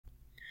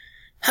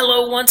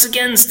Hello once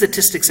again,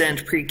 statistics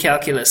and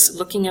pre-calculus,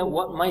 looking at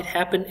what might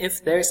happen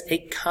if there's a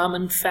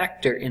common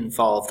factor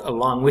involved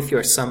along with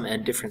your sum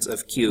and difference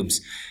of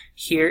cubes.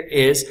 Here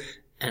is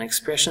an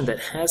expression that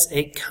has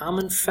a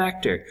common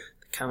factor.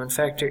 The common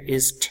factor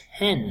is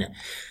 10.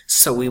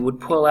 So we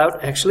would pull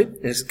out, actually,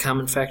 there's a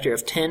common factor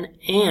of 10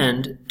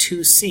 and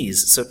 2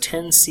 c's, so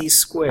 10c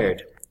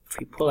squared. If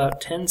we pull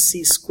out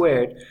 10c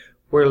squared,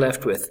 we're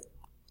left with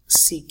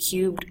c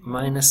cubed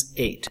minus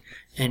 8.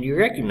 And you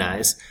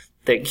recognize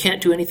that you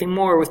can't do anything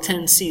more with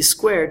 10c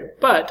squared,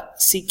 but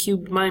c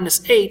cubed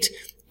minus 8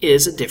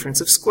 is a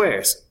difference of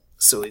squares.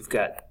 So we've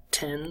got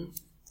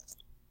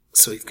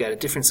a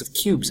difference of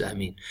cubes,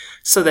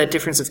 So that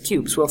difference of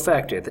cubes will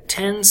factor. The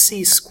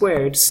 10c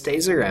squared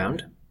stays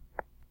around.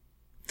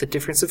 The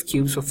difference of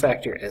cubes will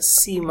factor as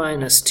c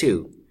minus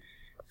 2.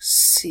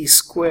 c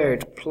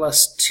squared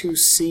plus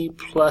 2c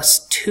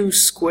plus 2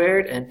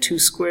 squared, and 2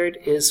 squared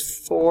is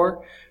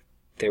 4.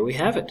 There we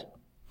have it.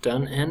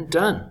 Done and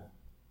done.